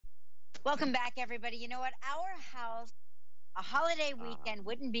Welcome back, everybody. You know what? Our house, a holiday weekend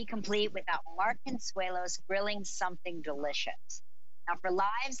wouldn't be complete without Mark Consuelos grilling something delicious. Now, for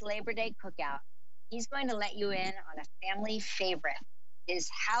Live's Labor Day cookout, he's going to let you in on a family favorite, his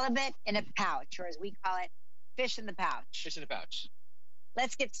halibut in a pouch, or as we call it, fish in the pouch. Fish in a pouch.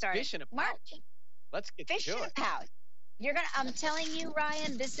 Let's get started. Fish in a Mark, pouch. Let's get fish to in a it. pouch. I'm telling you,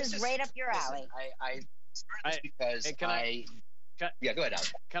 Ryan, this is right up your alley. I started this because yeah, go ahead,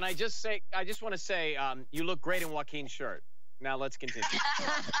 Alex. Can I just say, I just want to say, you look great in Joaquin's shirt. Now let's continue.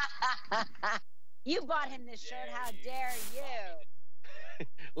 You bought him this shirt. How dare you?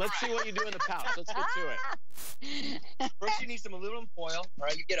 Let's see what you do in the pouch. Let's get to it. First, you need some aluminum foil. All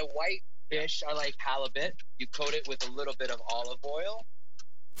right, you get a white fish. I like halibut. You coat it with a little bit of olive oil.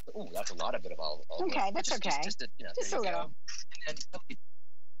 Ooh, that's a lot of bit of olive oil. Okay, that's okay. Just a little. And then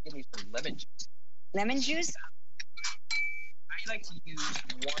give me some lemon juice. Lemon juice? I like to use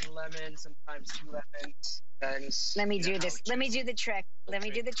one lemon, sometimes two lemons. Depends. Let me do this. Let me do the trick. Let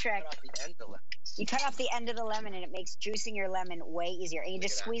me do the trick. Cut off the end of the lemon. You cut off the end of the lemon, and it makes juicing your lemon way easier. And you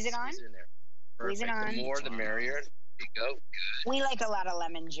just squeeze it on. Squeeze it in there. Squeeze it Perfect. on. The more, the merrier. There you go. Good. We like a lot of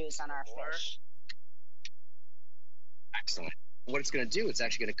lemon juice on our fish. Excellent. What it's going to do, it's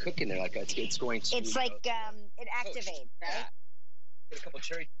actually going to cook in there. Like it's going to. It's like it activates, right? Yeah. Get a couple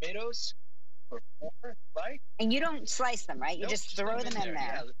cherry tomatoes. Or four, right? And you don't slice them, right? You just throw them in there.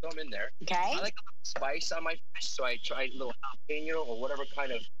 Yeah, throw them in there. Okay. I like a little spice on my fish, so I try a little jalapeno or whatever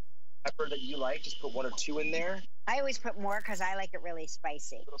kind of pepper that you like. Just put one or two in there. I always put more because I like it really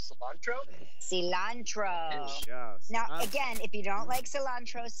spicy. A little cilantro. Cilantro. Yeah, Now, again, if you don't like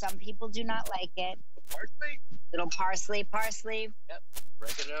cilantro, some people do not like it. Parsley. Little parsley. Yep.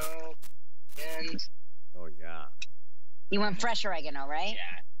 Oregano. And. Oh, yeah. You want fresh oregano, right?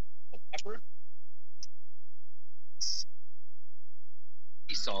 Yeah. Pepper.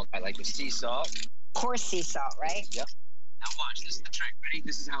 Sea salt. I like the sea salt. Coarse sea salt, right? Yep. Now watch. This is the trick. Ready?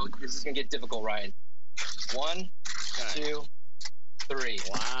 This is gonna get difficult, Ryan. One, two, three.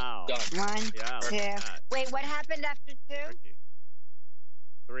 Wow. Done. One, Yeah, two. Wait, what happened after two?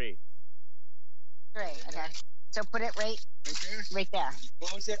 Three. Three. Okay. So put it right there.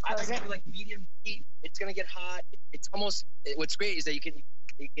 Close it. I like to do like medium heat. It's gonna get hot. It's almost. What's great is that you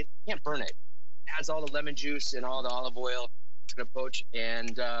can't burn it. It has all the lemon juice and all the olive oil. It's gonna poach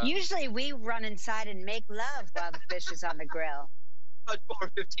and. Usually we run inside and make love while the fish is on the grill. About 12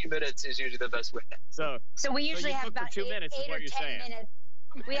 or 15 minutes is usually the best way. So we usually have about 2 minutes is eight what or you're 10 saying. minutes.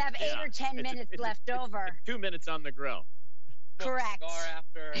 We have 8 or 10 minutes left over. 2 minutes on the grill. Correct. Cigar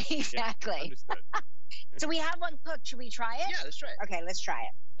after. Exactly. Yeah, understood. So we have one cooked. Should we try it? Yeah, let's try it. Okay, let's try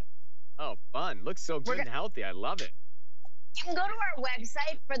it. Oh, fun. Looks so good and healthy. I love it. You can go to our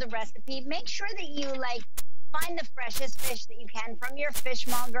website for the recipe. Make sure that you find the freshest fish that you can from your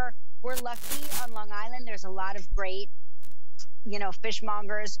fishmonger. We're lucky on Long Island. There's a lot of great,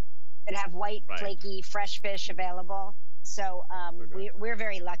 fishmongers that have white, flaky, fresh fish available. So we're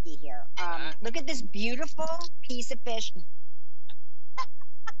very lucky here. Look at this beautiful piece of fish.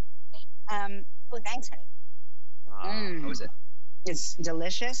 Oh, thanks, honey. How was it? It's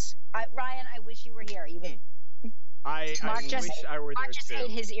delicious. Ryan, I wish you were here. You would. I wish I were there Mark just too. ate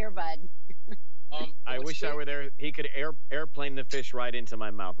his earbud. I wish I were there. He could airplane the fish right into my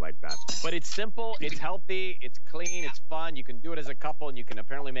mouth like that. But it's simple, it's healthy, it's clean, it's fun. You can do it as a couple, and you can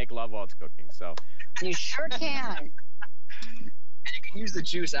apparently make love while it's cooking. So you sure can. And you can use the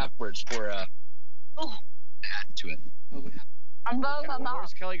juice afterwards for add to it. Oh, what happened? I'm blowing my mouth.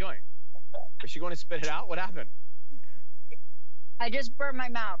 Where's Kelly going? Is she going to spit it out? What happened? I just burned my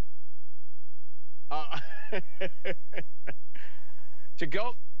mouth. To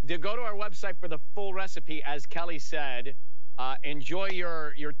go to our website for the full recipe, as Kelly said. Enjoy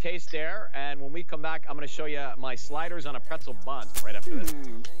your taste there, and when we come back, I'm going to show you my sliders on a pretzel bun right after this.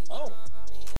 Oh.